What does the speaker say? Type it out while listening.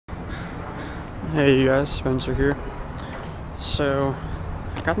Hey you guys, Spencer here. So,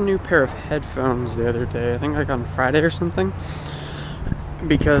 I got a new pair of headphones the other day. I think like on Friday or something.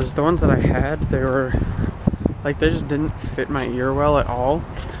 Because the ones that I had, they just didn't fit my ear well at all.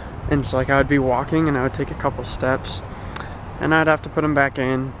 And so like I would be walking and I would take a couple steps and I'd have to put them back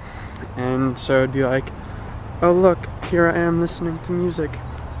in. And so it'd be like, oh look, here I am listening to music.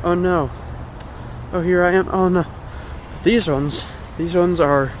 Oh no. Oh, here I am. Oh no. These ones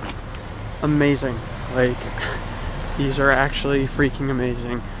are amazing. Like, these are actually freaking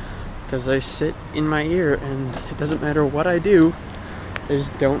amazing because they sit in my ear and it doesn't matter what I do, they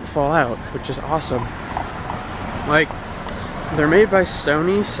just don't fall out, which is awesome. Like, they're made by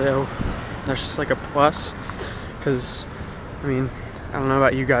Sony, so that's just like a plus, because I mean, I don't know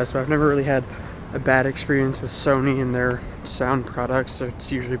about you guys, but I've never really had a bad experience with Sony and their sound products, so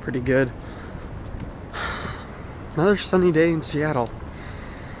it's usually pretty good. Another sunny day in Seattle.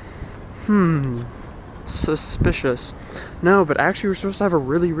 Suspicious. No, but actually we're supposed to have a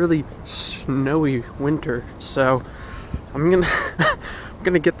really snowy winter, so I'm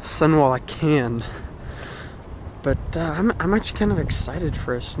gonna get the sun while I can. But I'm actually kind of excited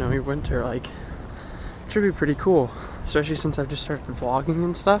for a snowy winter. Like, it should be pretty cool, especially since I've just started vlogging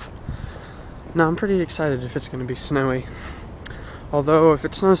and stuff. No, I'm pretty excited if it's gonna be snowy. Although if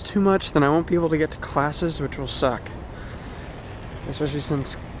it snows too much, then I won't be able to get to classes, which will suck. Especially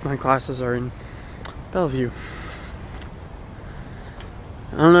since my classes are in Bellevue.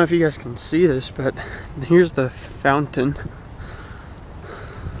 I don't know if you guys can see this, but here's the fountain.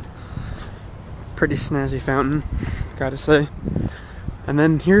 Pretty snazzy fountain, gotta say. And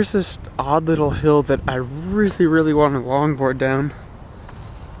then here's this odd little hill that I really want to longboard down.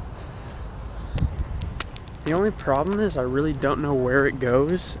 The only problem is I really don't know where it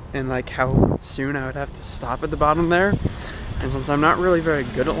goes and like how soon I would have to stop at the bottom there. And since I'm not really very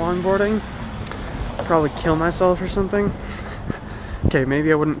good at longboarding, I'd probably kill myself or something. Okay,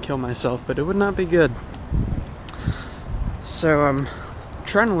 maybe I wouldn't kill myself, but it would not be good. So I'm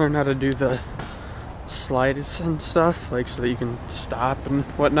trying to learn how to do the slides and stuff, like so that you can stop and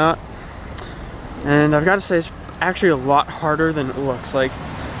whatnot. And I've got to say, it's actually a lot harder than it looks. Like,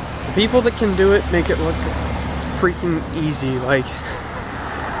 the people that can do it make it look freaking easy. Like,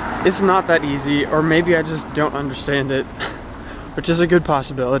 it's not that easy, or maybe I just don't understand it, which is a good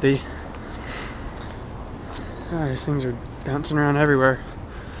possibility. Oh, these things are bouncing around everywhere.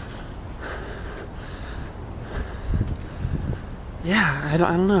 Yeah, I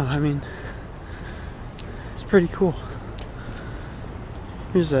don't know. I mean, it's pretty cool.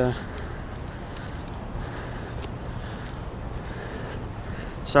 Here's a...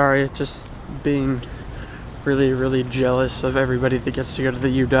 Sorry, just being really jealous of everybody that gets to go to the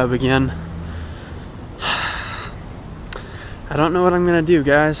UW again. I don't know what I'm gonna do,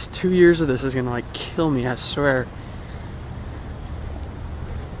 guys. 2 years of this is gonna like kill me, I swear.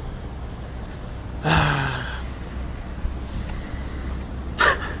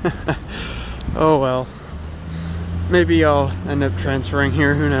 Oh well. Maybe I'll end up transferring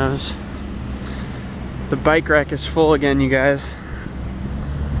here, who knows. The bike rack is full again, you guys.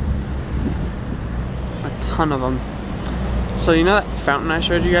 A ton of them. So you know that fountain I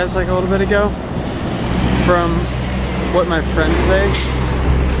showed you guys like a little bit ago? From what my friends say?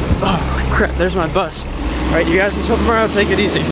 Oh crap, there's my bus. Alright, you guys, until tomorrow, take it easy.